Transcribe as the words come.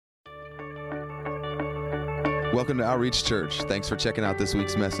Welcome to Outreach Church. Thanks for checking out this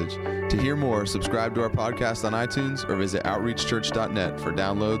week's message. To hear more, subscribe to our podcast on iTunes or visit outreachchurch.net for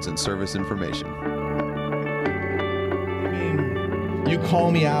downloads and service information. You call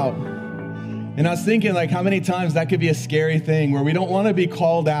me out. And I was thinking, like, how many times that could be a scary thing where we don't want to be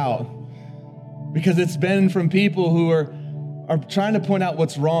called out because it's been from people who are trying to point out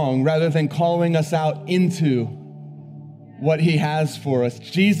what's wrong rather than calling us out into what he has for us.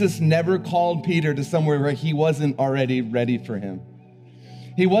 Jesus never called Peter to somewhere where he wasn't already ready for him.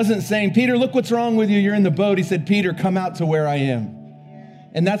 He wasn't saying, Peter, look what's wrong with you. You're in the boat. He said, Peter, come out to where I am.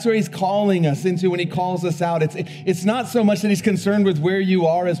 And that's where he's calling us into when he calls us out. It's not so much that he's concerned with where you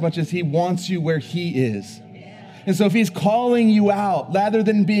are as much as he wants you where he is. And so if he's calling you out, rather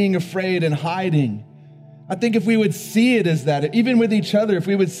than being afraid and hiding, I think if we would see it as that, even with each other, if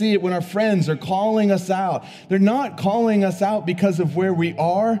we would see it when our friends are calling us out, they're not calling us out because of where we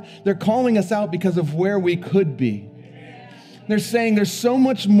are. They're calling us out because of where we could be. They're saying there's so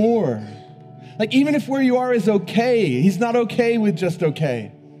much more. Like, even if where you are is okay, he's not okay with just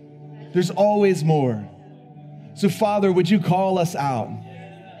okay. There's always more. So, Father, would you call us out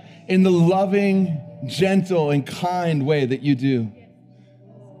in the loving, gentle, and kind way that you do?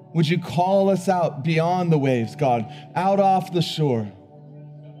 Would you call us out beyond the waves, God, out off the shore?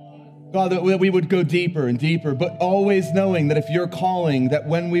 God, that we would go deeper and deeper, but always knowing that if you're calling, that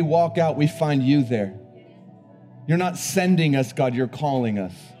when we walk out, we find you there. You're not sending us, God, you're calling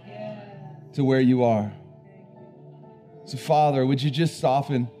us to where you are. So, Father, would you just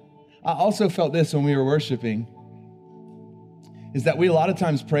soften? I also felt this when we were worshiping, is that we a lot of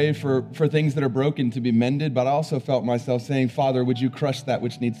times pray for things that are broken to be mended, but I also felt myself saying, Father, would you crush that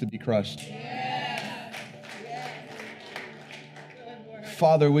which needs to be crushed? Yeah.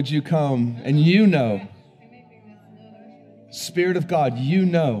 Father, would you come and you know, Spirit of God, you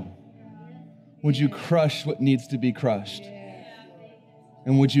know, would you crush what needs to be crushed?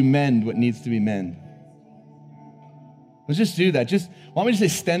 And would you mend what needs to be mended? Let's just do that. Why don't we just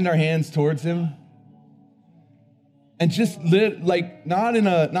extend our hands towards him? And just live, like, not in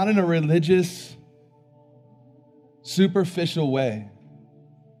a religious, superficial way,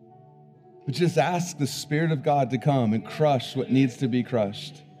 but just ask the Spirit of God to come and crush what needs to be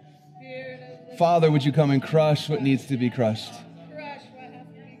crushed. Father, would you come and crush what needs to be crushed?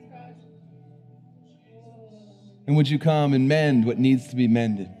 And would you come and mend what needs to be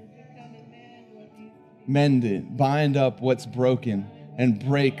mended? Mend it, bind up what's broken, and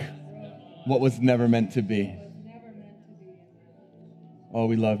break what was never meant to be. Oh,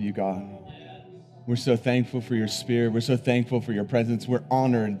 we love you, God. We're so thankful for your Spirit. We're so thankful for your presence. We're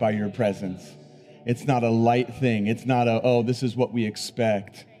honored by your presence. It's not a light thing. It's not this is what we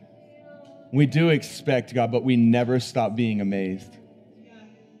expect. We do expect, God, but we never stop being amazed.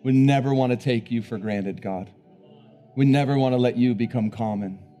 We never want to take you for granted, God. We never want to let you become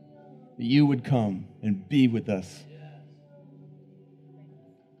common. That you would come and be with us.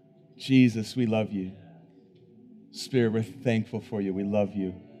 Jesus, we love you. Spirit, we're thankful for you. We love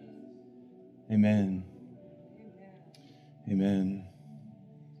you. Amen. Amen.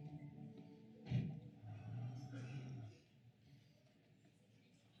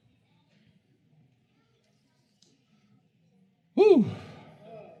 Woo!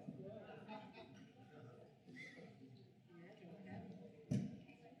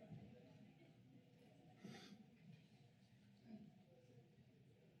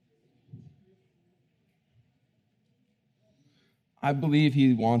 I believe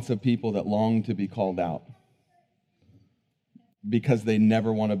he wants a people that long to be called out because they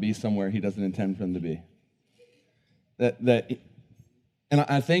never want to be somewhere he doesn't intend for them to be. And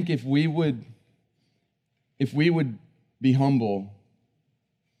I think if we would be humble,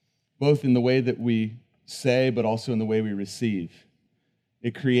 both in the way that we say, but also in the way we receive,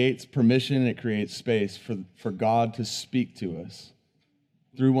 it creates permission, it creates space for God to speak to us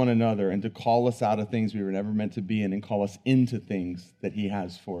through one another and to call us out of things we were never meant to be in and call us into things that he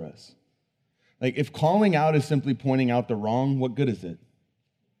has for us. Like, if calling out is simply pointing out the wrong, what good is it?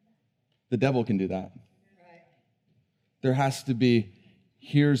 The devil can do that. Right. There has to be,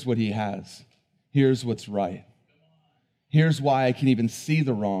 here's what he has. Here's what's right. Here's why I can even see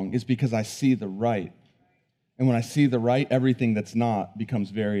the wrong, is because I see the right. And when I see the right, everything that's not becomes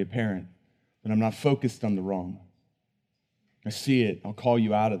very apparent. But I'm not focused on the wrong. I see it. I'll call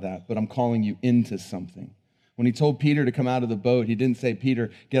you out of that, but I'm calling you into something. When he told Peter to come out of the boat, he didn't say, Peter,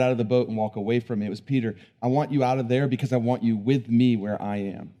 get out of the boat and walk away from me. It was, Peter, I want you out of there because I want you with me where I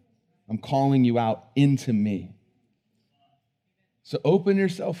am. I'm calling you out into me. So open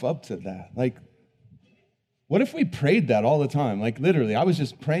yourself up to that. Like, What if we prayed that all the time? Like literally, I was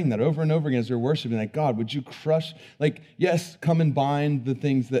just praying that over and over again as we were worshiping. Like, God, would you crush, like, yes, come and bind the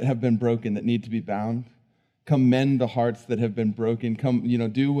things that have been broken that need to be bound. Come mend the hearts that have been broken. Come,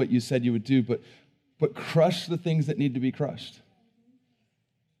 do what you said you would do, but crush the things that need to be crushed.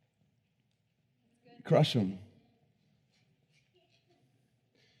 Crush them.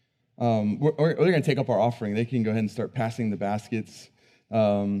 We're going to take up our offering. They can go ahead and start passing the baskets.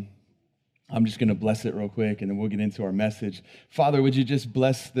 I'm just going to bless it real quick, and then we'll get into our message. Father, would you just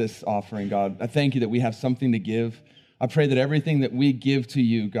bless this offering, God? I thank you that we have something to give. I pray that everything that we give to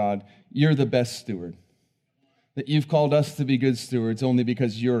you, God, you're the best steward. That you've called us to be good stewards only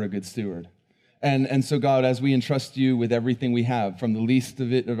because you're a good steward. And so, God, as we entrust you with everything we have, from the least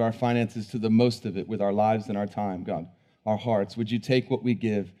of it, of our finances, to the most of it, with our lives and our time, God, our hearts, would you take what we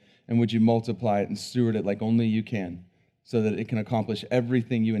give and would you multiply it and steward it like only you can, so that it can accomplish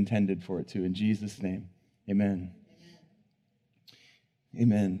everything you intended for it to. In Jesus' name, amen.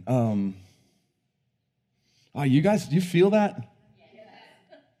 Amen. You guys, do you feel that?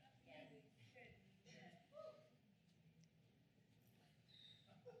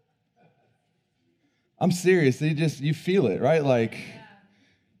 I'm serious. You feel it, right? Like,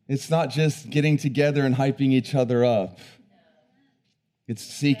 it's not just getting together and hyping each other up. It's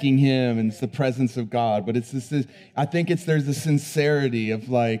seeking him, and it's the presence of God. But it's this. I think there's a sincerity of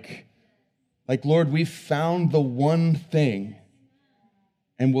like, Lord, we found the one thing,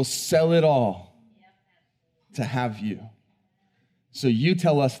 and we'll sell it all to have you. So you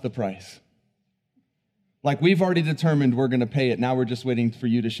tell us the price. Like, we've already determined we're going to pay it. Now we're just waiting for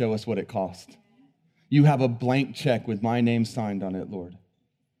you to show us what it cost. You have a blank check with my name signed on it, Lord,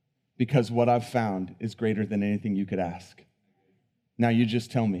 because what I've found is greater than anything you could ask. Now you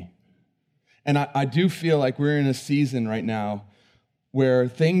just tell me. And I do feel like we're in a season right now where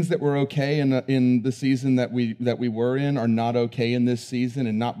things that were okay in the season that we were in are not okay in this season,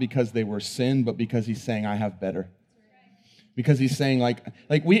 and not because they were sin, but because he's saying, I have better. Because he's saying,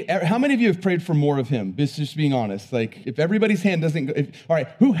 how many of you have prayed for more of him? Just being honest. Like, if everybody's hand doesn't go, all right,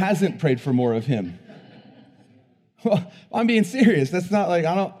 who hasn't prayed for more of him? Well, I'm being serious. That's not like,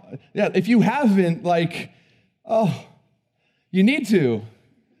 if you haven't, you need to,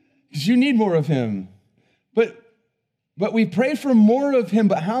 because you need more of him. But we pray for more of him,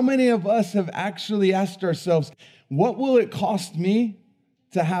 but how many of us have actually asked ourselves, what will it cost me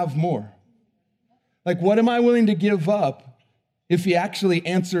to have more? Like, what am I willing to give up if he actually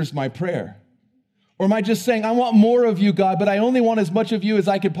answers my prayer? Or am I just saying, I want more of you, God, but I only want as much of you as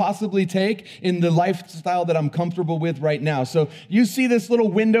I could possibly take in the lifestyle that I'm comfortable with right now? So you see this little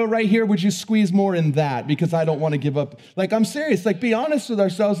window right here? Would you squeeze more in that? Because I don't want to give up. Like, I'm serious. Like, be honest with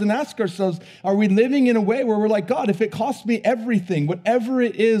ourselves and ask ourselves, are we living in a way where we're like, God, if it costs me everything, whatever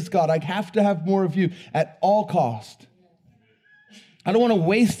it is, God, I have to have more of you at all cost. I don't want to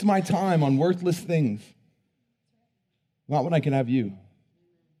waste my time on worthless things. Not when I can have you.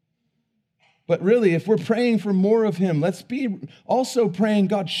 But really, if we're praying for more of him, let's be also praying,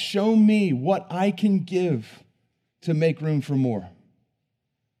 God, show me what I can give to make room for more.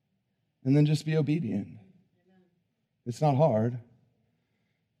 And then just be obedient. It's not hard.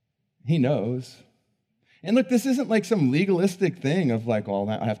 He knows. And look, this isn't like some legalistic thing of like, oh,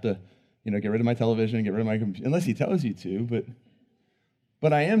 I have to, get rid of my television, get rid of my computer, unless he tells you to.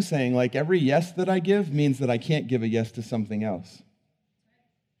 But I am saying, like, every yes that I give means that I can't give a yes to something else.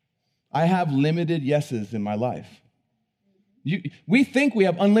 I have limited yeses in my life. We think we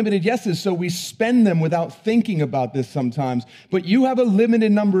have unlimited yeses, so we spend them without thinking about this sometimes. But you have a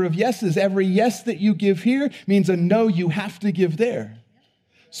limited number of yeses. Every yes that you give here means a no you have to give there.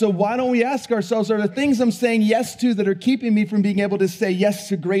 So why don't we ask ourselves, are the things I'm saying yes to that are keeping me from being able to say yes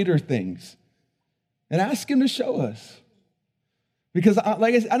to greater things? And ask him to show us. Because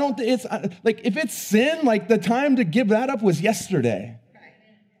if it's sin, like, the time to give that up was yesterday.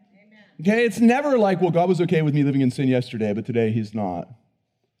 Okay, it's never like, well, God was okay with me living in sin yesterday, but today he's not.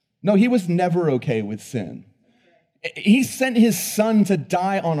 No, he was never okay with sin. He sent his son to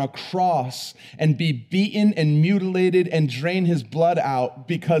die on a cross and be beaten and mutilated and drain his blood out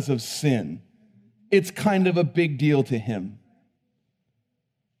because of sin. It's kind of a big deal to him.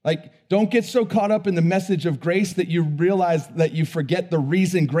 Like, don't get so caught up in the message of grace that you realize that you forget the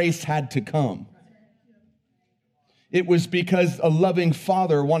reason grace had to come. It was because a loving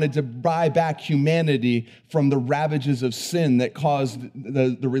father wanted to buy back humanity from the ravages of sin that caused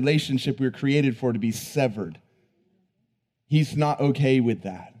the relationship we were created for to be severed. He's not okay with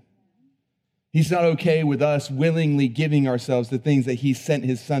that. He's not okay with us willingly giving ourselves the things that he sent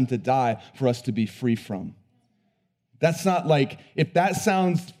his son to die for us to be free from. That's not like, if that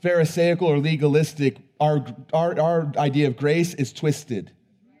sounds pharisaical or legalistic, our idea of grace is twisted.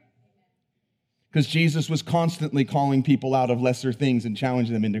 Because Jesus was constantly calling people out of lesser things and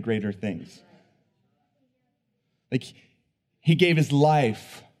challenging them into greater things. Like, he gave his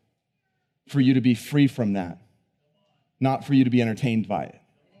life for you to be free from that, not for you to be entertained by it.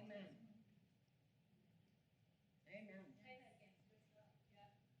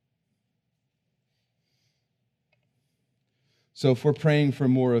 So if we're praying for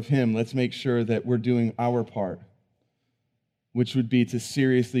more of him, let's make sure that we're doing our part, which would be to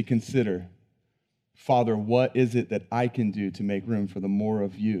seriously consider, Father, what is it that I can do to make room for the more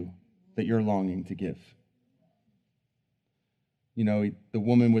of you that you're longing to give? You know, the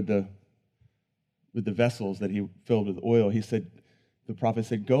woman with the vessels that he filled with oil, the prophet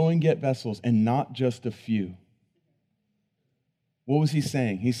said, go and get vessels and not just a few. What was he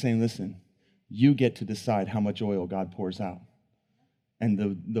saying? He's saying, listen, you get to decide how much oil God pours out.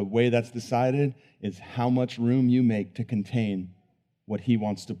 And the way that's decided is how much room you make to contain what he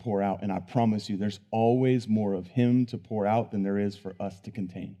wants to pour out. And I promise you, there's always more of him to pour out than there is for us to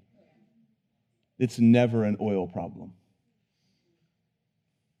contain. It's never an oil problem.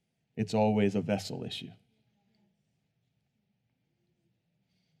 It's always a vessel issue.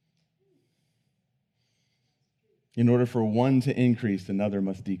 In order for one to increase, another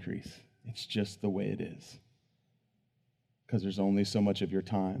must decrease. It's just the way it is. Because there's only so much of your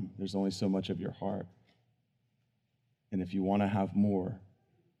time. There's only so much of your heart. And if you want to have more,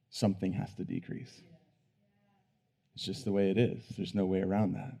 something has to decrease. It's just the way it is. There's no way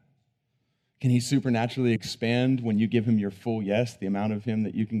around that. Can he supernaturally expand when you give him your full yes, the amount of him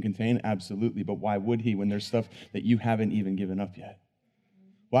that you can contain? Absolutely. But why would he when there's stuff that you haven't even given up yet?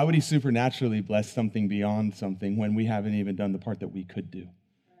 Why would he supernaturally bless something beyond something when we haven't even done the part that we could do?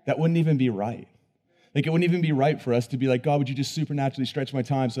 That wouldn't even be right. Like, it wouldn't even be right for us to be like, God, would you just supernaturally stretch my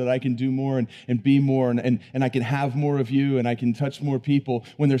time so that I can do more and be more and I can have more of you and I can touch more people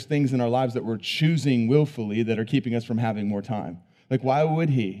when there's things in our lives that we're choosing willfully that are keeping us from having more time? Like, why would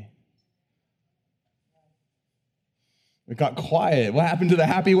he? It got quiet. What happened to the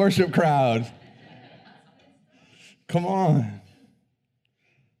happy worship crowd? Come on.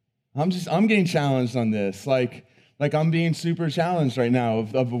 I'm getting challenged on this. Like I'm being super challenged right now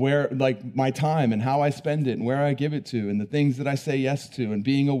of where, like, my time and how I spend it and where I give it to and the things that I say yes to and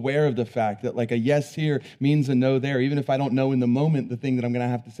being aware of the fact that, like, a yes here means a no there, even if I don't know in the moment the thing that I'm going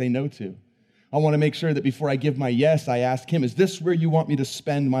to have to say no to. I want to make sure that before I give my yes, I ask him, is this where you want me to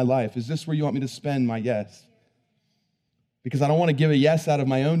spend my life? Is this where you want me to spend my yes? Because I don't want to give a yes out of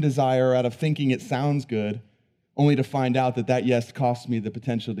my own desire or out of thinking it sounds good, only to find out that that yes cost me the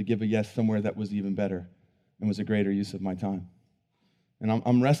potential to give a yes somewhere that was even better and was a greater use of my time. And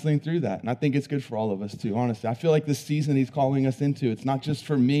I'm wrestling through that. And I think it's good for all of us too, honestly. I feel like this season he's calling us into, it's not just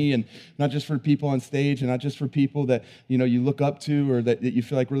for me and not just for people on stage and not just for people that, you know, you look up to or that you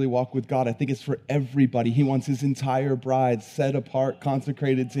feel like really walk with God. I think it's for everybody. He wants his entire bride set apart,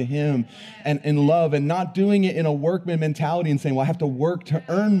 consecrated to him and in love, and not doing it in a workman mentality and saying, well, I have to work to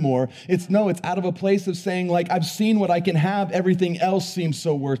earn more. It's out of a place of saying, like, I've seen what I can have. Everything else seems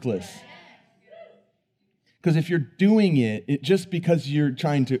so worthless. Because if you're doing it just because you're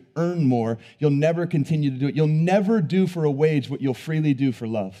trying to earn more, you'll never continue to do it. You'll never do for a wage what you'll freely do for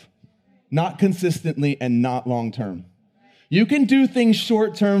love. Not consistently and not long term. You can do things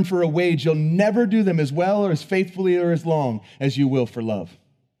short term for a wage. You'll never do them as well or as faithfully or as long as you will for love.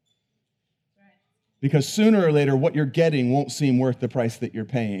 Because sooner or later, what you're getting won't seem worth the price that you're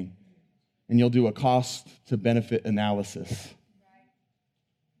paying. And you'll do a cost to benefit analysis.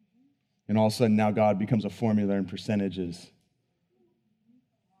 And all of a sudden, now God becomes a formula in percentages.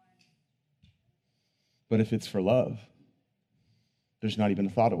 But if it's for love, there's not even a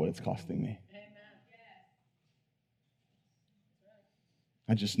thought of what it's costing me.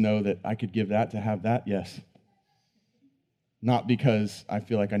 I just know that I could give that to have that, yes. Not because I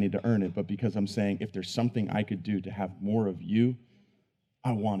feel like I need to earn it, but because I'm saying if there's something I could do to have more of you,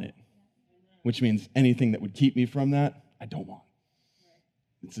 I want it. Which means anything that would keep me from that, I don't want.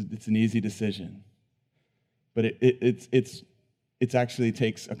 It's an easy decision, but it actually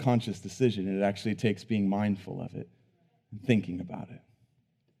takes a conscious decision. It actually takes being mindful of it and thinking about it.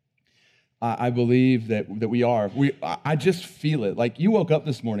 I believe that we are. I just feel it. Like, you woke up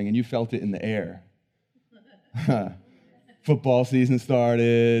this morning and you felt it in the air. Football season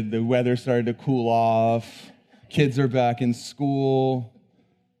started. The weather started to cool off. Kids are back in school.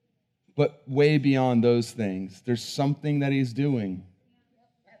 But way beyond those things, there's something that he's doing.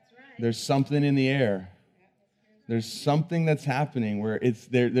 There's something in the air. There's something that's happening where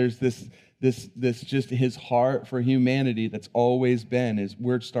there's this just his heart for humanity that's always been, is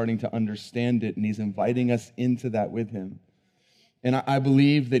we're starting to understand it, and he's inviting us into that with him. And I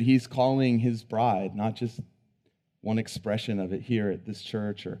believe that he's calling his bride, not just one expression of it here at this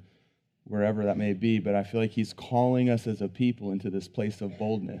church or wherever that may be, but I feel like he's calling us as a people into this place of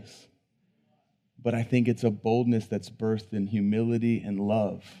boldness. But I think it's a boldness that's birthed in humility and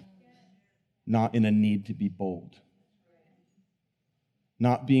love, not in a need to be bold.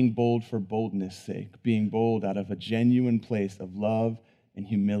 Not being bold for boldness' sake, being bold out of a genuine place of love and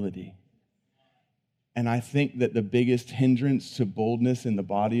humility. And I think that the biggest hindrance to boldness in the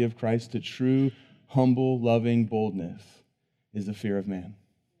body of Christ, to true, humble, loving boldness, is the fear of man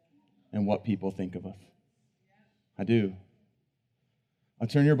and what people think of us. I do. I'll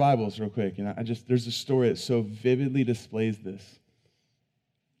turn your Bibles real quick, and there's a story that so vividly displays this.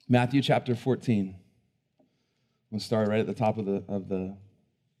 Matthew chapter 14. I'm going to start right at the top of the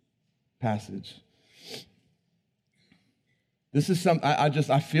passage. This is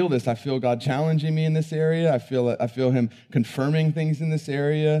I feel this. I feel God challenging me in this area. I feel him confirming things in this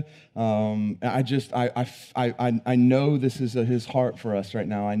area. I know this is his heart for us right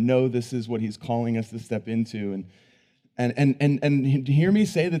now. I know this is what he's calling us to step into. And hear me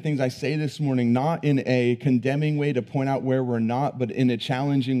say the things I say this morning, not in a condemning way to point out where we're not, but in a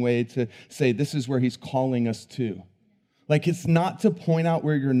challenging way to say this is where he's calling us to. Like, it's not to point out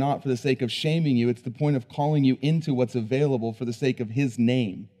where you're not for the sake of shaming you. It's the point of calling you into what's available for the sake of his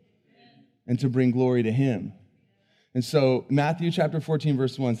name and to bring glory to him. And so Matthew chapter 14,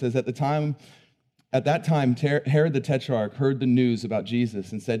 verse 1 says, At that time, Herod the Tetrarch heard the news about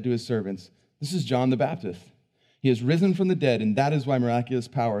Jesus and said to his servants, This is John the Baptist. He has risen from the dead, and that is why miraculous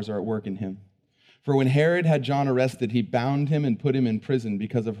powers are at work in him. For when Herod had John arrested, he bound him and put him in prison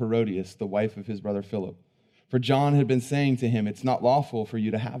because of Herodias, the wife of his brother Philip. For John had been saying to him, It's not lawful for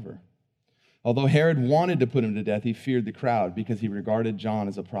you to have her. Although Herod wanted to put him to death, he feared the crowd because he regarded John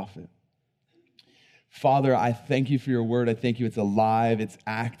as a prophet. Father, I thank you for your word. I thank you it's alive, it's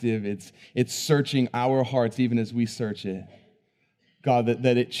active, it's searching our hearts even as we search it. God,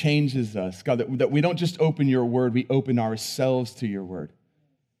 that it changes us. God, that we don't just open your word, we open ourselves to your word,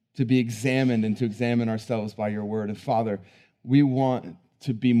 to be examined and to examine ourselves by your word. And Father, we want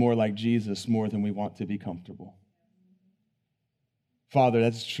to be more like Jesus more than we want to be comfortable. Father,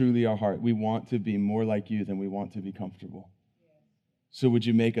 that's truly our heart. We want to be more like you than we want to be comfortable. So would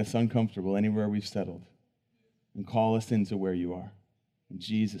you make us uncomfortable anywhere we've settled and call us into where you are. In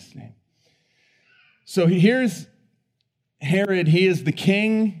Jesus' name. So here's Herod. He is the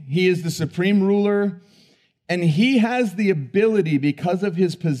king. He is the supreme ruler. And he has the ability, because of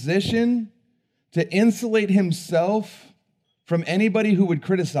his position, to insulate himself from anybody who would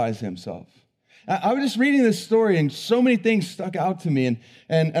criticize himself. I was just reading this story, and so many things stuck out to me,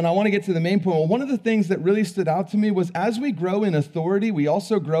 and I want to get to the main point. Well, one of the things that really stood out to me was as we grow in authority, we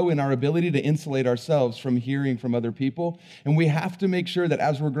also grow in our ability to insulate ourselves from hearing from other people, and we have to make sure that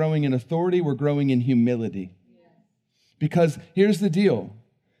as we're growing in authority, we're growing in humility. Because here's the deal.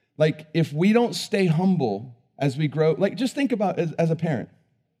 Like, if we don't stay humble as we grow, like, just think about as a parent.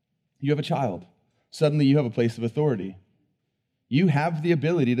 You have a child. Suddenly you have a place of authority. You have the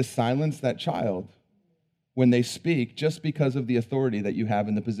ability to silence that child when they speak just because of the authority that you have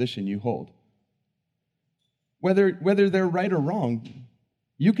in the position you hold. Whether they're right or wrong,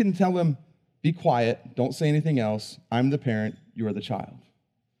 you can tell them, be quiet, don't say anything else, I'm the parent, you're the child.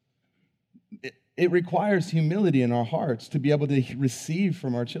 It requires humility in our hearts to be able to receive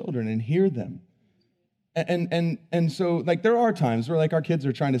from our children and hear them. And so, like, there are times where, like, our kids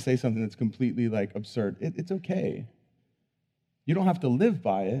are trying to say something that's completely, like, absurd. It's okay. You don't have to live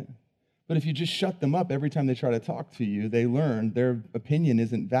by it, but if you just shut them up every time they try to talk to you, they learn their opinion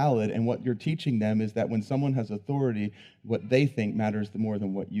isn't valid, and what you're teaching them is that when someone has authority, what they think matters more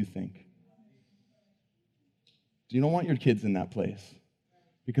than what you think. You don't want your kids in that place,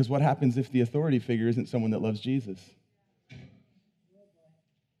 because what happens if the authority figure isn't someone that loves Jesus?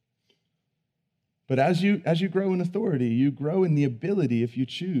 But as you grow in authority, you grow in the ability, if you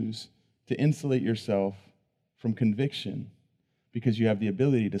choose, to insulate yourself from conviction, because you have the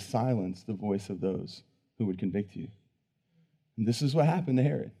ability to silence the voice of those who would convict you. And this is what happened to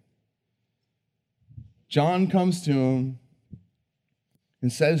Herod. John comes to him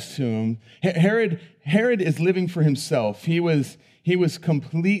and says to him, Herod is living for himself. He was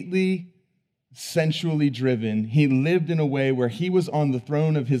completely sensually driven. He lived in a way where he was on the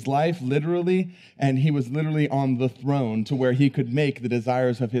throne of his life, literally, and he was literally on the throne to where he could make the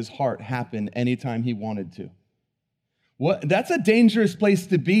desires of his heart happen anytime he wanted to. That's a dangerous place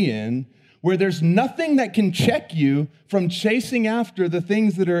to be in where there's nothing that can check you from chasing after the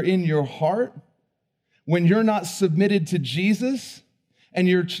things that are in your heart when you're not submitted to Jesus and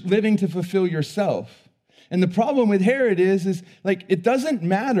you're living to fulfill yourself. And the problem with Herod is like, it doesn't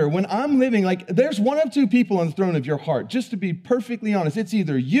matter when I'm living, like there's one of two people on the throne of your heart. Just to be perfectly honest, it's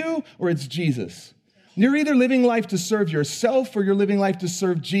either you or it's Jesus. You're either living life to serve yourself or you're living life to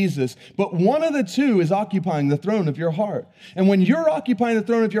serve Jesus. But one of the two is occupying the throne of your heart. And when you're occupying the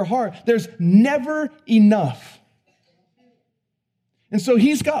throne of your heart, there's never enough. And so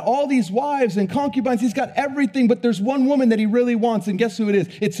he's got all these wives and concubines. He's got everything, but there's one woman that he really wants. And guess who it is?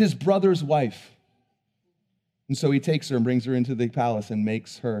 It's his brother's wife. And so he takes her and brings her into the palace and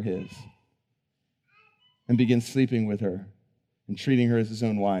makes her his and begins sleeping with her and treating her as his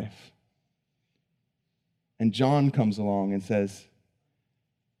own wife. And John comes along and says,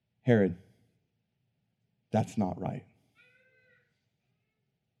 Herod, that's not right.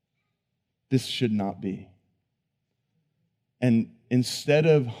 This should not be. And instead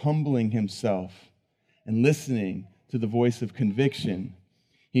of humbling himself and listening to the voice of conviction,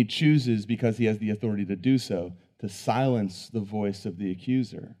 he chooses, because he has the authority to do so, to silence the voice of the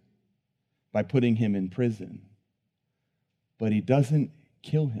accuser by putting him in prison. But he doesn't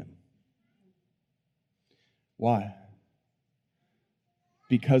kill him. Why?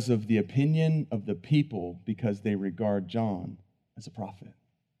 Because of the opinion of the people, because they regard John as a prophet.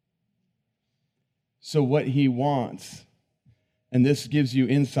 So what he wants, and this gives you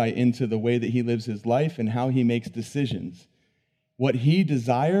insight into the way that he lives his life and how he makes decisions. What he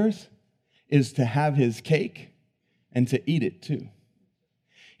desires is to have his cake and to eat it too.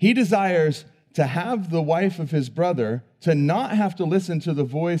 He desires to have the wife of his brother, to not have to listen to the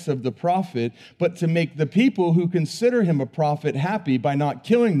voice of the prophet, but to make the people who consider him a prophet happy by not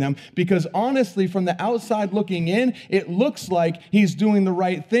killing them. Because honestly, from the outside looking in, it looks like he's doing the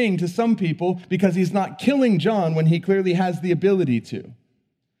right thing to some people because he's not killing John when he clearly has the ability to.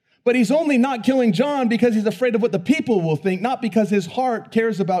 But he's only not killing John because he's afraid of what the people will think, not because his heart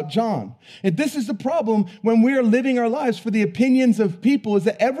cares about John. And this is the problem when we are living our lives for the opinions of people, is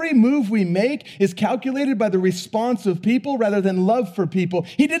that every move we make is calculated by the response of people rather than love for people.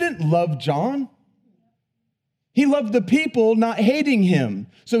 He didn't love John. He loved the people, not hating him.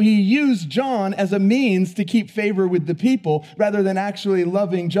 So he used John as a means to keep favor with the people rather than actually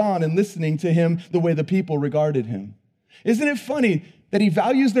loving John and listening to him the way the people regarded him. Isn't it funny that he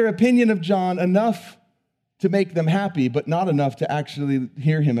values their opinion of John enough to make them happy, but not enough to actually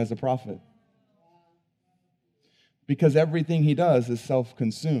hear him as a prophet? Because everything he does is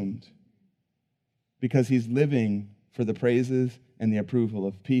self-consumed. Because he's living for the praises and the approval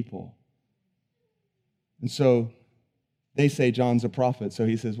of people. And so they say John's a prophet. So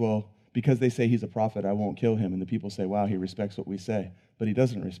he says, well, because they say he's a prophet, I won't kill him. And the people say, wow, he respects what we say. But he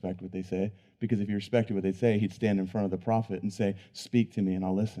doesn't respect what they say, because if he respected what they say, he'd stand in front of the prophet and say, speak to me and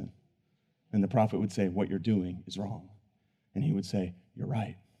I'll listen. And the prophet would say, what you're doing is wrong. And he would say, you're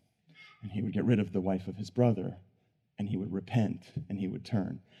right. And he would get rid of the wife of his brother, and he would repent, and he would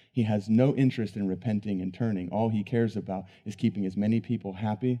turn. He has no interest in repenting and turning. All he cares about is keeping as many people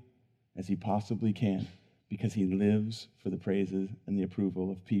happy as he possibly can, because he lives for the praises and the approval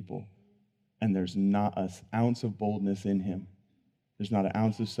of people. And there's not an ounce of boldness in him. There's not an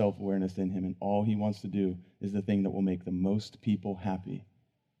ounce of self-awareness in him, and all he wants to do is the thing that will make the most people happy,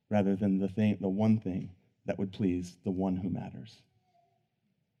 rather than the one thing that would please the one who matters.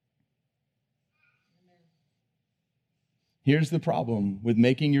 Here's the problem with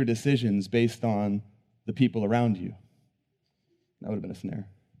making your decisions based on the people around you. That would have been a snare.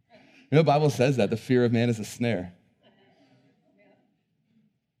 You know, the Bible says that the fear of man is a snare.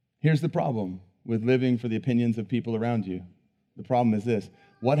 Here's the problem with living for the opinions of people around you. The problem is this: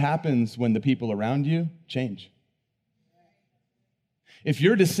 what happens when the people around you change? If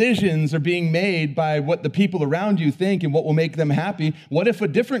your decisions are being made by what the people around you think and what will make them happy, what if a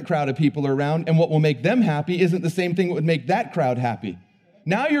different crowd of people are around and what will make them happy isn't the same thing that would make that crowd happy?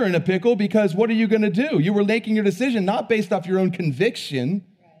 Now you're in a pickle, because what are you going to do? You were making your decision not based off your own conviction,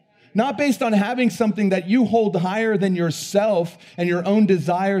 not based on having something that you hold higher than yourself and your own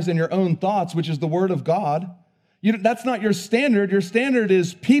desires and your own thoughts, which is the Word of God. That's not your standard. Your standard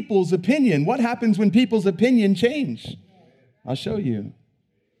is people's opinion. What happens when people's opinion change? I'll show you.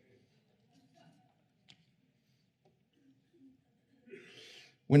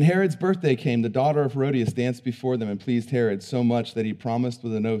 When Herod's birthday came, the daughter of Herodias danced before them and pleased Herod so much that he promised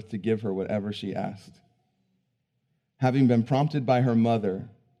with an oath to give her whatever she asked. Having been prompted by her mother,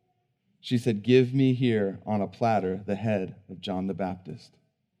 she said, give me here on a platter the head of John the Baptist.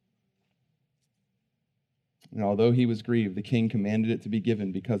 And although he was grieved, the king commanded it to be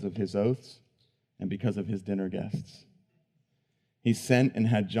given because of his oaths and because of his dinner guests. He sent and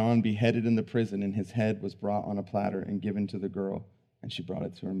had John beheaded in the prison, and his head was brought on a platter and given to the girl, and she brought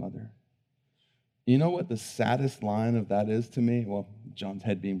it to her mother. You know what the saddest line of that is to me? Well, John's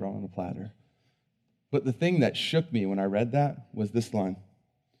head being brought on a platter. But the thing that shook me when I read that was this line.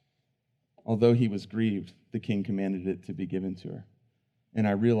 Although he was grieved, the king commanded it to be given to her. And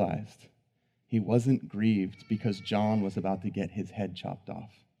I realized he wasn't grieved because John was about to get his head chopped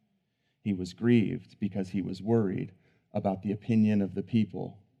off. He was grieved because he was worried about the opinion of the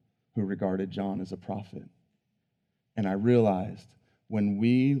people who regarded John as a prophet. And I realized when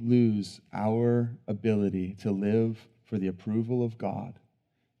we lose our ability to live for the approval of God,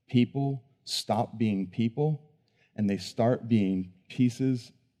 people stop being people and they start being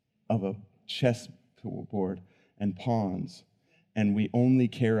pieces of a chessboard and pawns, and we only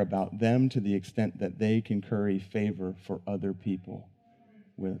care about them to the extent that they can curry favor for other people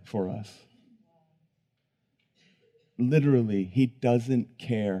for us. Literally, he doesn't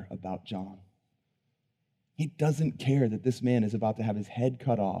care about John. He doesn't care that this man is about to have his head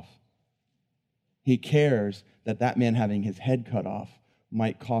cut off. He cares that that man having his head cut off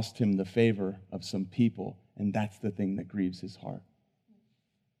might cost him the favor of some people, and that's the thing that grieves his heart.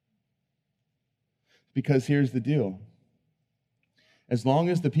 Because here's the deal. As long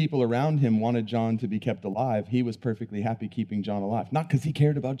as the people around him wanted John to be kept alive, he was perfectly happy keeping John alive. Not because he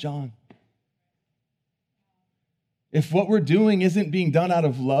cared about John. If what we're doing isn't being done out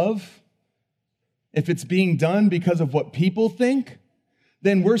of love, if it's being done because of what people think,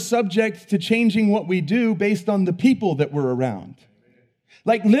 then we're subject to changing what we do based on the people that we're around.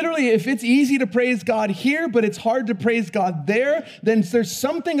 Like literally, if it's easy to praise God here, but it's hard to praise God there, then there's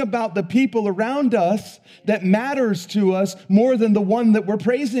something about the people around us that matters to us more than the one that we're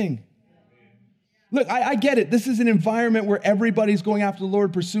praising. Look, I get it. This is an environment where everybody's going after the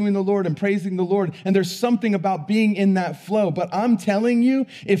Lord, pursuing the Lord and praising the Lord. And there's something about being in that flow. But I'm telling you,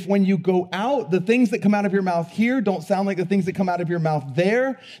 if when you go out, the things that come out of your mouth here don't sound like the things that come out of your mouth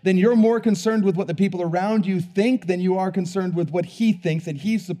there, then you're more concerned with what the people around you think than you are concerned with what he thinks, and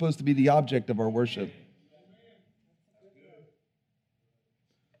he's supposed to be the object of our worship.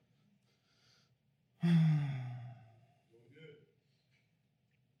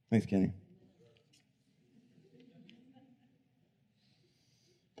 Thanks, Kenny.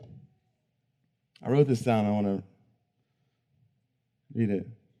 I wrote this down. I want to read it.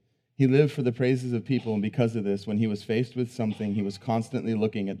 He lived for the praises of people, and because of this, when he was faced with something, he was constantly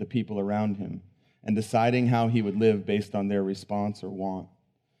looking at the people around him and deciding how he would live based on their response or want,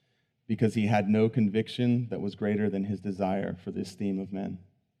 because he had no conviction that was greater than his desire for the esteem of men.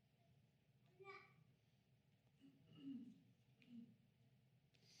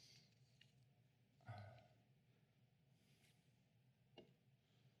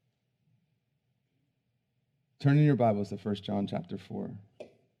 Turn in your Bibles to 1 John chapter 4.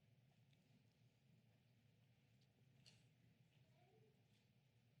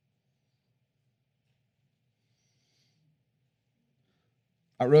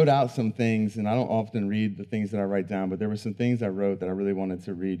 I wrote out some things, and I don't often read the things that I write down, but there were some things I wrote that I really wanted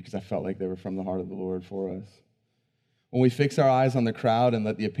to read because I felt like they were from the heart of the Lord for us. When we fix our eyes on the crowd and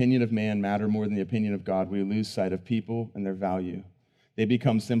let the opinion of man matter more than the opinion of God, we lose sight of people and their value. They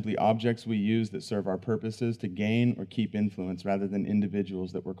become simply objects we use that serve our purposes to gain or keep influence rather than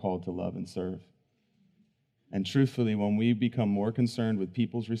individuals that we're called to love and serve. And truthfully, when we become more concerned with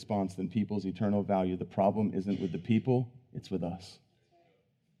people's response than people's eternal value, the problem isn't with the people, it's with us.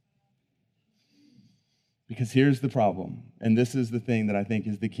 Because here's the problem, and this is the thing that I think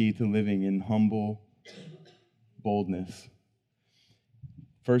is the key to living in humble boldness.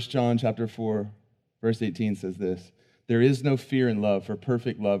 1 John chapter 4, verse 18 says this: "There is no fear in love, for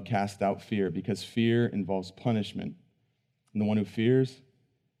perfect love casts out fear, because fear involves punishment. And the one who fears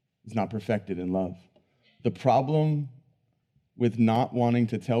is not perfected in love." The problem with not wanting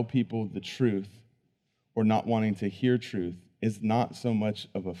to tell people the truth or not wanting to hear truth is not so much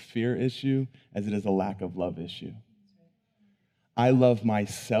of a fear issue as it is a lack of love issue. I love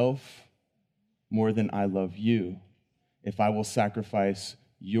myself more than I love you if I will sacrifice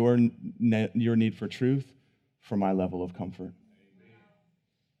your need for truth for my level of comfort.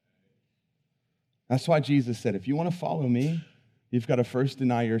 That's why Jesus said, if you want to follow me, you've got to first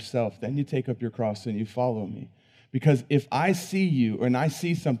deny yourself. Then you take up your cross and you follow me. Because if I see you and I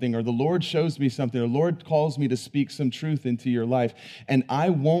see something, or the Lord shows me something, or the Lord calls me to speak some truth into your life, and I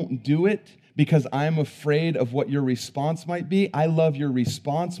won't do it because I'm afraid of what your response might be, I love your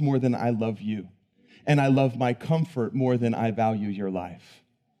response more than I love you. And I love my comfort more than I value your life.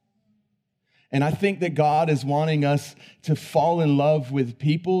 And I think that God is wanting us to fall in love with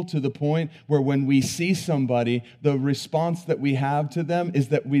people to the point where when we see somebody, the response that we have to them is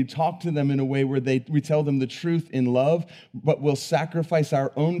that we talk to them in a way where we tell them the truth in love, but we'll sacrifice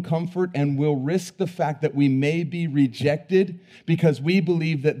our own comfort and we'll risk the fact that we may be rejected because we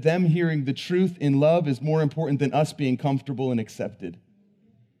believe that them hearing the truth in love is more important than us being comfortable and accepted.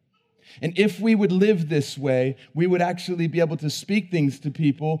 And if we would live this way, we would actually be able to speak things to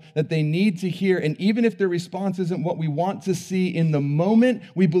people that they need to hear. And even if their response isn't what we want to see in the moment,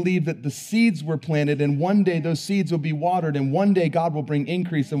 we believe that the seeds were planted, and one day those seeds will be watered, and one day God will bring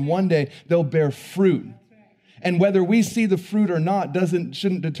increase, and one day they'll bear fruit. And whether we see the fruit or not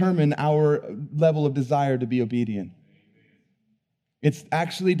shouldn't determine our level of desire to be obedient. It's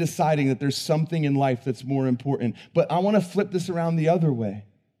actually deciding that there's something in life that's more important. But I want to flip this around the other way.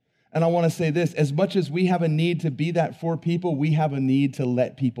 And I want to say this, as much as we have a need to be that for people, we have a need to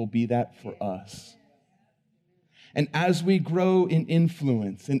let people be that for us. And as we grow in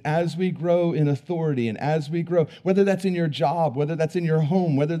influence, and as we grow in authority, and as we grow, whether that's in your job, whether that's in your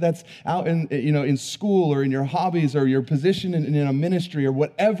home, whether that's out in school or in your hobbies or your position in a ministry or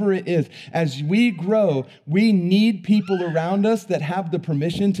whatever it is, as we grow, we need people around us that have the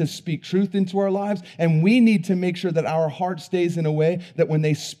permission to speak truth into our lives, and we need to make sure that our heart stays in a way that when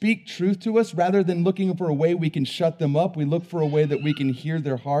they speak truth to us, rather than looking for a way we can shut them up, we look for a way that we can hear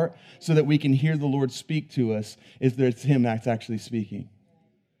their heart so that we can hear the Lord speak to us. Is there it's him that's actually speaking.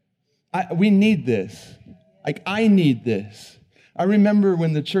 We need this. I need this. I remember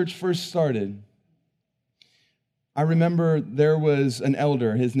when the church first started, I remember there was an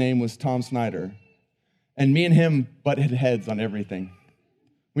elder. His name was Tom Snyder. And me and him butted heads on everything.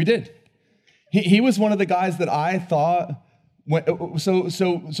 We did. He was one of the guys that I thought, so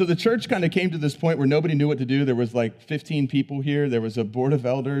the church kind of came to this point where nobody knew what to do. There was like 15 people here. There was a board of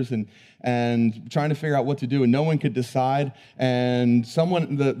elders and trying to figure out what to do, and no one could decide. And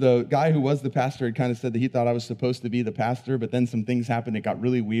the guy who was the pastor had kind of said that he thought I was supposed to be the pastor, but then some things happened. It got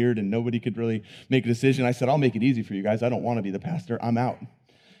really weird, and nobody could really make a decision. I said, I'll make it easy for you guys. I don't want to be the pastor. I'm out.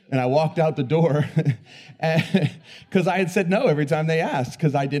 And I walked out the door because I had said no every time they asked,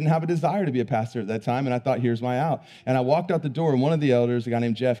 because I didn't have a desire to be a pastor at that time, and I thought, here's my out. And I walked out the door, and one of the elders, a guy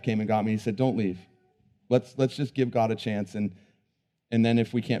named Jeff, came and got me. He said, don't leave. Let's just give God a chance, and then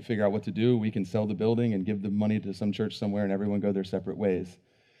if we can't figure out what to do, we can sell the building and give the money to some church somewhere, and everyone go their separate ways.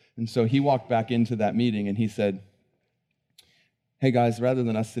 And so he walked back into that meeting, and he said, hey guys, rather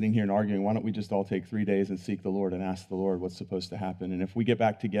than us sitting here and arguing, why don't we just all take 3 days and seek the Lord and ask the Lord what's supposed to happen? And if we get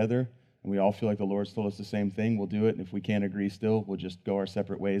back together and we all feel like the Lord's told us the same thing, we'll do it. And if we can't agree still, we'll just go our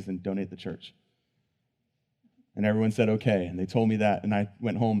separate ways and donate the church. And everyone said, okay. And they told me that, and I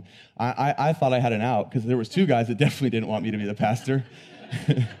went home. I thought I had an out because there was 2 guys that definitely didn't want me to be the pastor.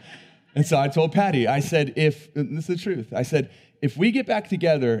 And so I told Patty, I said, this is the truth. I said, if we get back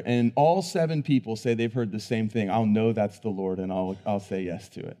together and all 7 people say they've heard the same thing, I'll know that's the Lord, and I'll say yes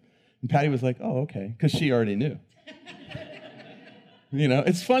to it. And Patty was like, oh, okay, because she already knew.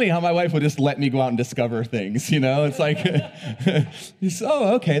 It's funny how my wife would just let me go out and discover things, It's like,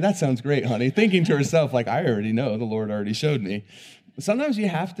 oh, okay, that sounds great, honey. Thinking to herself, like, I already know, the Lord already showed me. Sometimes you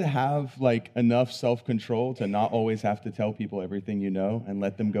have to have enough self-control to not always have to tell people everything you know and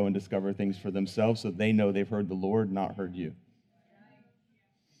let them go and discover things for themselves so they know they've heard the Lord, not heard you.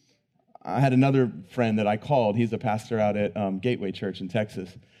 I had another friend that I called. He's a pastor out at Gateway Church in Texas.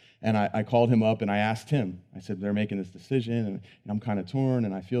 And I called him up and I asked him. I said, they're making this decision and I'm kind of torn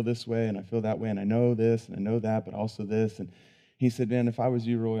and I feel this way and I feel that way and I know this and I know that, but also this. And he said, man, if I was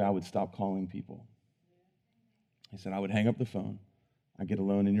you, Roy, I would stop calling people. He said, I would hang up the phone. I'd get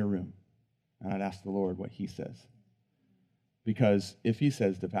alone in your room and I'd ask the Lord what he says. Because if he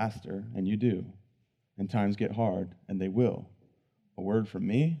says to pastor, and you do, and times get hard, and they will, a word from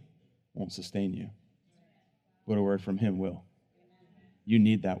me won't sustain you, but a word from him will. You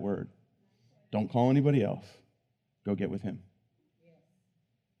need that word. Don't call anybody else. Go get with him.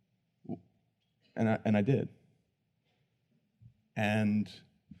 And I did. And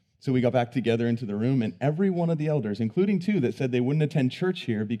so we got back together into the room, and every one of the elders, including 2 that said they wouldn't attend church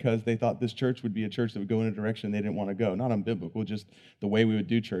here because they thought this church would be a church that would go in a direction they didn't want to go. Not unbiblical, just the way we would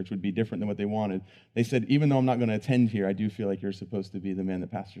do church would be different than what they wanted. They said, even though I'm not going to attend here, I do feel like you're supposed to be the man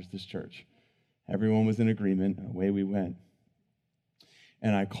that pastors this church. Everyone was in agreement, and away we went.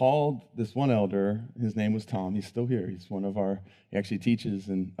 And I called this one elder. His name was Tom. He's still here. He's one of he actually teaches,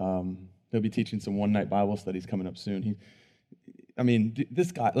 and he'll be teaching some one-night Bible studies coming up soon.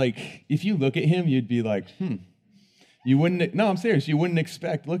 This guy, if you look at him, you'd be like, You wouldn't, no, I'm serious. You wouldn't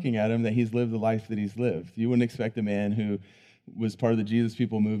expect looking at him that he's lived the life that he's lived. You wouldn't expect a man who was part of the Jesus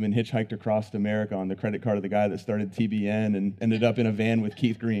People movement, hitchhiked across America on the credit card of the guy that started TBN and ended up in a van with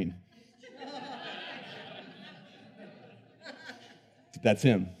Keith Green. That's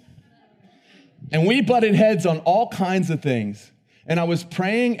him. And we butted heads on all kinds of things. And I was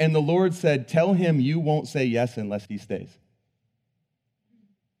praying, and the Lord said, tell him you won't say yes unless he stays.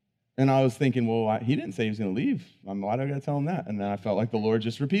 And I was thinking, well, he didn't say he was going to leave. Why do I got to tell him that? And then I felt like the Lord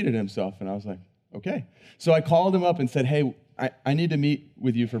just repeated himself. And I was like, okay. So I called him up and said, hey, I need to meet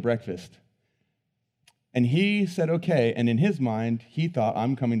with you for breakfast. And he said, okay. And in his mind, he thought,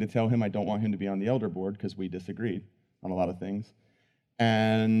 I'm coming to tell him I don't want him to be on the elder board because we disagreed on a lot of things.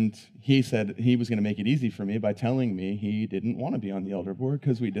 And he said he was going to make it easy for me by telling me he didn't want to be on the elder board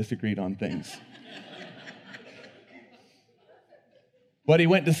because we disagreed on things. But he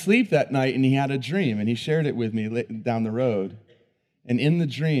went to sleep that night and he had a dream, and he shared it with me down the road. And in the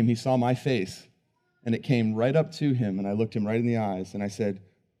dream, he saw my face, and it came right up to him, and I looked him right in the eyes, and I said,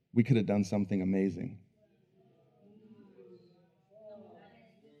 we could have done something amazing.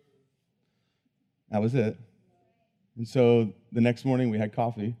 That was it. And so the next morning we had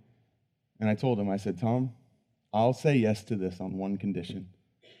coffee, and I told him, I said, Tom, I'll say yes to this on one condition.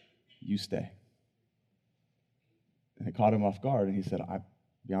 You stay. And it caught him off guard, and he said, I'll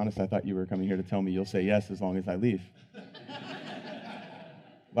be honest, I thought you were coming here to tell me you'll say yes as long as I leave.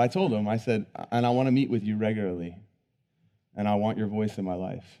 But I told him, I said, and I want to meet with you regularly, and I want your voice in my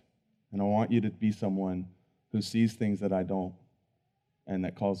life, and I want you to be someone who sees things that I don't, and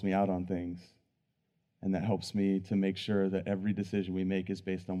that calls me out on things, and that helps me to make sure that every decision we make is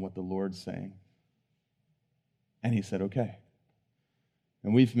based on what the Lord's saying. And he said, okay.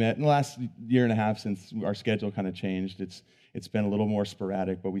 And we've met in the last year and a half since our schedule kind of changed. It's been a little more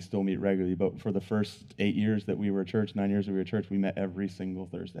sporadic, but we still meet regularly. But for the first 8 years that we were a church, 9 years that we were a church, we met every single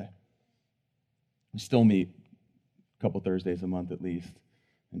Thursday. We still meet a couple Thursdays a month at least,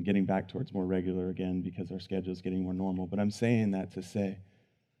 and getting back towards more regular again because our schedule is getting more normal. But I'm saying that to say,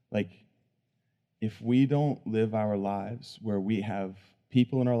 like, if we don't live our lives where we have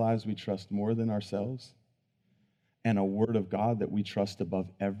people in our lives we trust more than ourselves, and a word of God that we trust above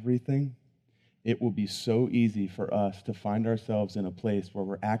everything, it will be so easy for us to find ourselves in a place where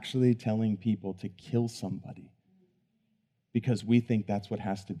we're actually telling people to kill somebody because we think that's what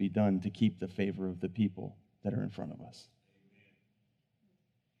has to be done to keep the favor of the people that are in front of us.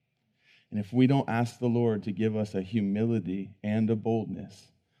 And if we don't ask the Lord to give us a humility and a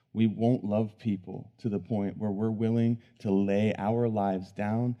boldness, we won't love people to the point where we're willing to lay our lives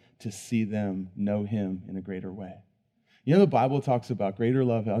down to see them know him in a greater way. You know, the Bible talks about greater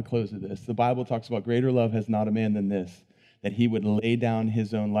love. I'll close with this. The Bible talks about greater love has not a man than this, that he would lay down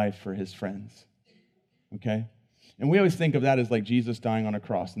his own life for his friends. Okay? And we always think of that as like Jesus dying on a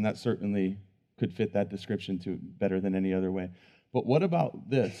cross, and that certainly could fit that description too better than any other way. But what about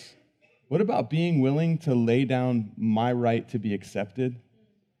this? What about being willing to lay down my right to be accepted,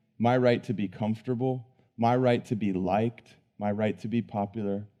 my right to be comfortable, my right to be liked, my right to be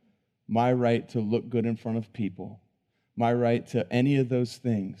popular, my right to look good in front of people, my right to any of those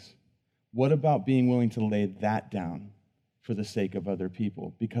things? What about being willing to lay that down for the sake of other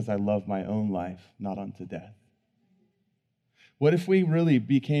people because I love my own life, not unto death? What if we really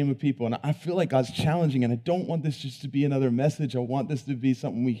became a people, and I feel like God's challenging, and I don't want this just to be another message. I want this to be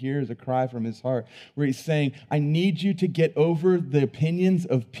something we hear as a cry from his heart, where he's saying, I need you to get over the opinions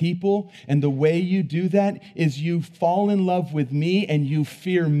of people, and the way you do that is you fall in love with me and you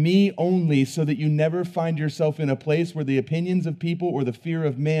fear me only so that you never find yourself in a place where the opinions of people or the fear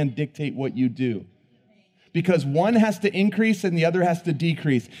of man dictate what you do. Because one has to increase and the other has to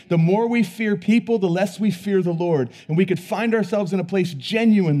decrease. The more we fear people, the less we fear the Lord. And we could find ourselves in a place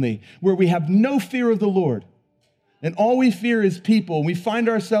genuinely where we have no fear of the Lord. And all we fear is people. We find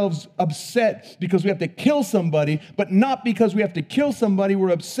ourselves upset because we have to kill somebody, but not because we have to kill somebody. We're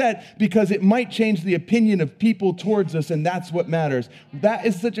upset because it might change the opinion of people towards us, and that's what matters. That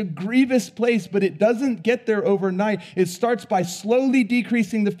is such a grievous place, but it doesn't get there overnight. It starts by slowly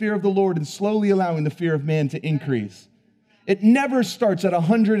decreasing the fear of the Lord and slowly allowing the fear of man to increase. It never starts at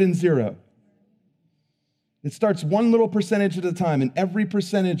 100 and 0. It starts one little percentage at a time, and every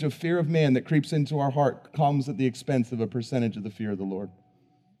percentage of fear of man that creeps into our heart comes at the expense of a percentage of the fear of the Lord.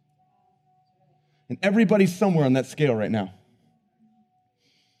 And everybody's somewhere on that scale right now.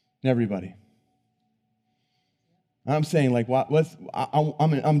 Everybody. I'm saying, like,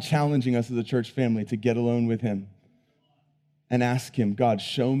 I'm challenging us as a church family to get alone with him and ask him, God,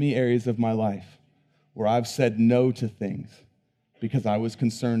 show me areas of my life where I've said no to things because I was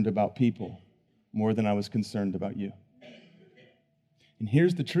concerned about people more than I was concerned about you. And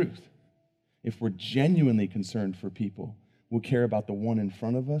here's the truth. If we're genuinely concerned for people, we'll care about the one in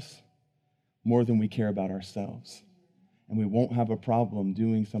front of us more than we care about ourselves. And we won't have a problem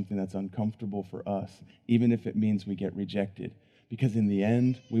doing something that's uncomfortable for us, even if it means we get rejected. Because in the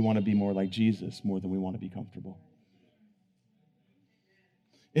end, we want to be more like Jesus more than we want to be comfortable.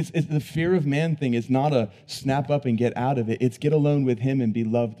 It's the fear of man thing is not a snap up and get out of it. It's get alone with him and be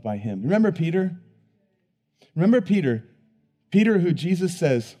loved by him. Remember Peter? Peter, who Jesus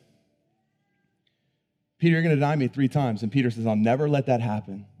says, Peter, you're going to deny me 3 times. And Peter says, I'll never let that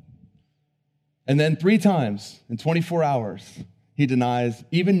happen. And then 3 times in 24 hours, he denies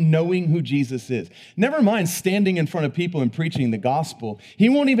even knowing who Jesus is. Never mind standing in front of people and preaching the gospel. He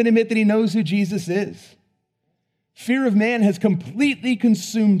won't even admit that he knows who Jesus is. Fear of man has completely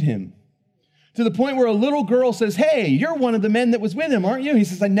consumed him to the point where a little girl says, hey, you're one of the men that was with him, aren't you? He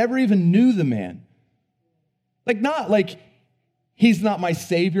says, I never even knew the man. Not like he's not my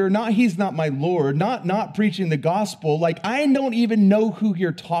Savior, not he's not my Lord, not preaching the gospel. I don't even know who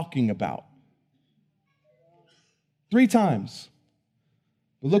you're talking about. 3 times.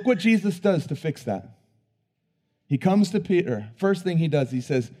 But look what Jesus does to fix that. He comes to Peter. First thing he does, he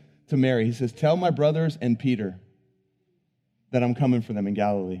says to Mary, he says, tell my brothers and Peter that I'm coming for them in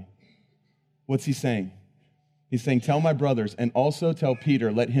Galilee. What's he saying? He's saying, tell my brothers and also tell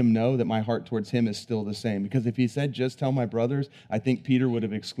Peter, let him know that my heart towards him is still the same. Because if he said, just tell my brothers, I think Peter would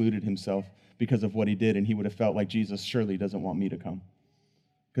have excluded himself because of what he did, and he would have felt like Jesus surely doesn't want me to come.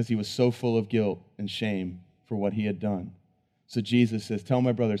 Because he was so full of guilt and shame for what he had done. So Jesus says, tell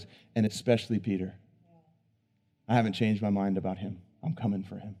my brothers, and especially Peter, I haven't changed my mind about him. I'm coming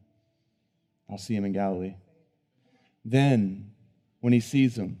for him. I'll see him in Galilee. Then, when he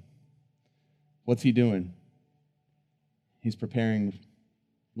sees him, what's he doing? He's preparing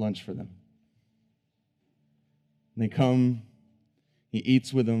lunch for them. And they come, he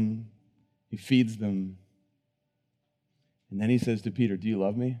eats with them, he feeds them. And then he says to Peter, do you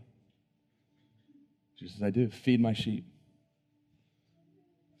love me? Jesus says, I do. Feed my sheep.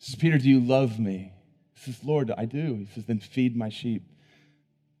 He says, Peter, do you love me? He says, Lord, I do. He says, then feed my sheep.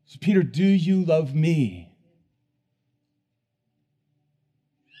 So Peter, do you love me?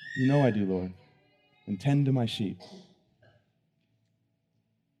 You know I do, Lord. And tend to my sheep.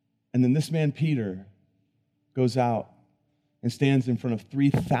 And then this man, Peter, goes out and stands in front of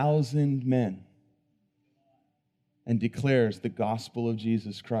 3,000 men and declares the gospel of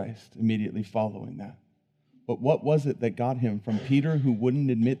Jesus Christ immediately following that. But what was it that got him from Peter, who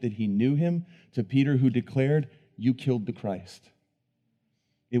wouldn't admit that he knew him, to Peter, who declared, you killed the Christ?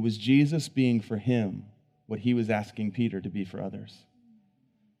 It was Jesus being for him what he was asking Peter to be for others.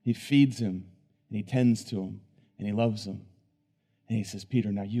 He feeds him, and he tends to him, and he loves him. And he says,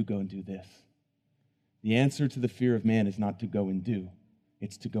 Peter, now you go and do this. The answer to the fear of man is not to go and do.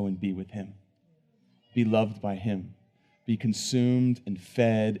 It's to go and be with him. Be loved by him. Be consumed and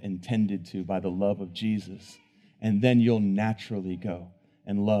fed and tended to by the love of Jesus. And then you'll naturally go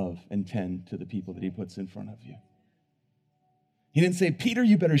and love and tend to the people that he puts in front of you. He didn't say, Peter,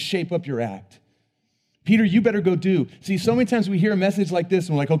 you better shape up your act. Peter, you better go do. See, so many times we hear a message like this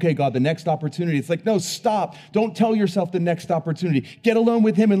and we're like, okay, God, the next opportunity. It's like, no, stop. Don't tell yourself the next opportunity. Get alone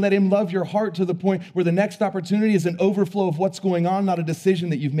with him and let him love your heart to the point where the next opportunity is an overflow of what's going on, not a decision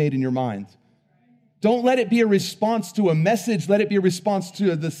that you've made in your mind. Don't let it be a response to a message. Let it be a response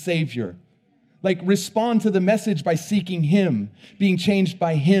to the Savior. Respond to the message by seeking him, being changed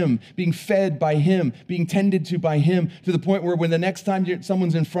by him, being fed by him, being tended to by him, to the point where when the next time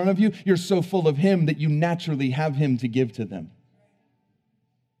someone's in front of you, you're so full of him that you naturally have him to give to them.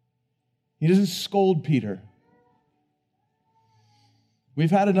 He doesn't scold Peter. We've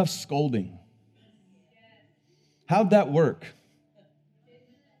had enough scolding. How'd that work?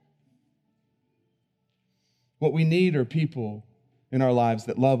 What we need are people in our lives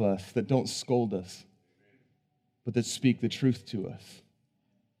that love us, that don't scold us, but that speak the truth to us.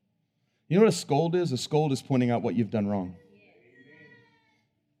 You know what a scold is? A scold is pointing out what you've done wrong.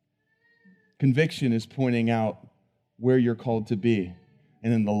 Conviction is pointing out where you're called to be.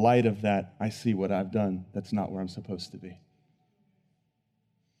 And in the light of that, I see what I've done that's not where I'm supposed to be.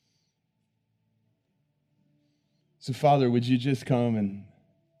 So, Father, would you just come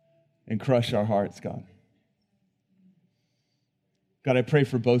and crush our hearts, God? God, I pray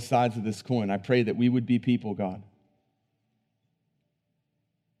for both sides of this coin. I pray that we would be people, God,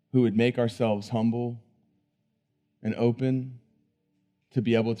 who would make ourselves humble and open to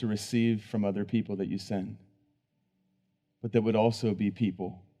be able to receive from other people that you send. But that would also be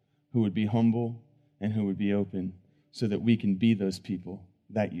people who would be humble and who would be open so that we can be those people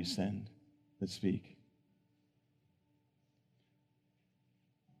that you send that speak.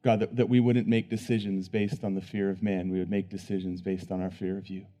 God, that we wouldn't make decisions based on the fear of man. We would make decisions based on our fear of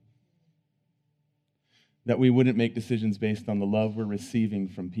you. That we wouldn't make decisions based on the love we're receiving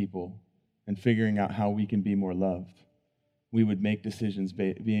from people and figuring out how we can be more loved. We would make decisions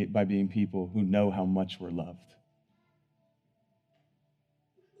by being people who know how much we're loved.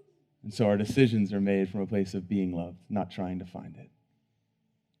 And so our decisions are made from a place of being loved, not trying to find it.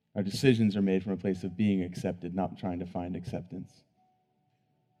 Our decisions are made from a place of being accepted, not trying to find acceptance.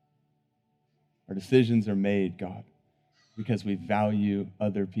 Our decisions are made, God, because we value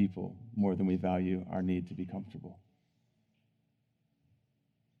other people more than we value our need to be comfortable.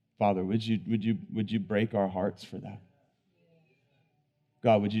 Father, would you break our hearts for that?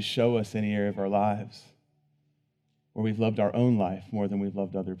 God, would you show us any area of our lives where we've loved our own life more than we've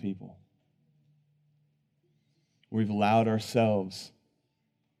loved other people? Where we've allowed ourselves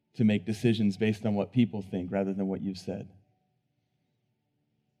to make decisions based on what people think rather than what you've said.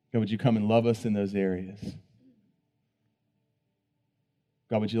 God, would you come and love us in those areas?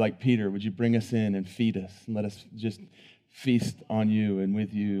 God, would you, like Peter, would you bring us in and feed us and let us just feast on you and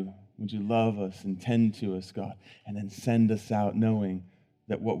with you? Would you love us and tend to us, God, and then send us out knowing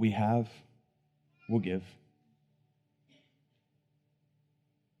that what we have, we'll give.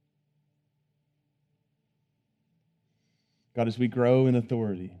 God, as we grow in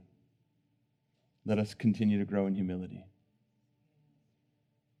authority, let us continue to grow in humility.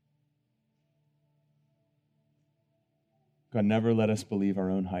 God, never let us believe our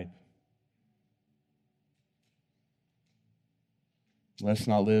own hype. Let us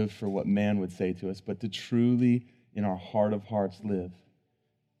not live for what man would say to us, but to truly, in our heart of hearts, live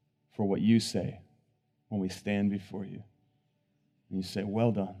for what you say when we stand before you. And you say,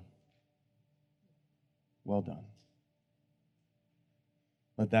 well done. Well done.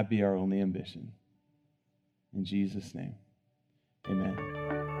 Let that be our only ambition. In Jesus' name,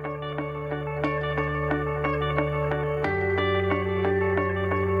 amen.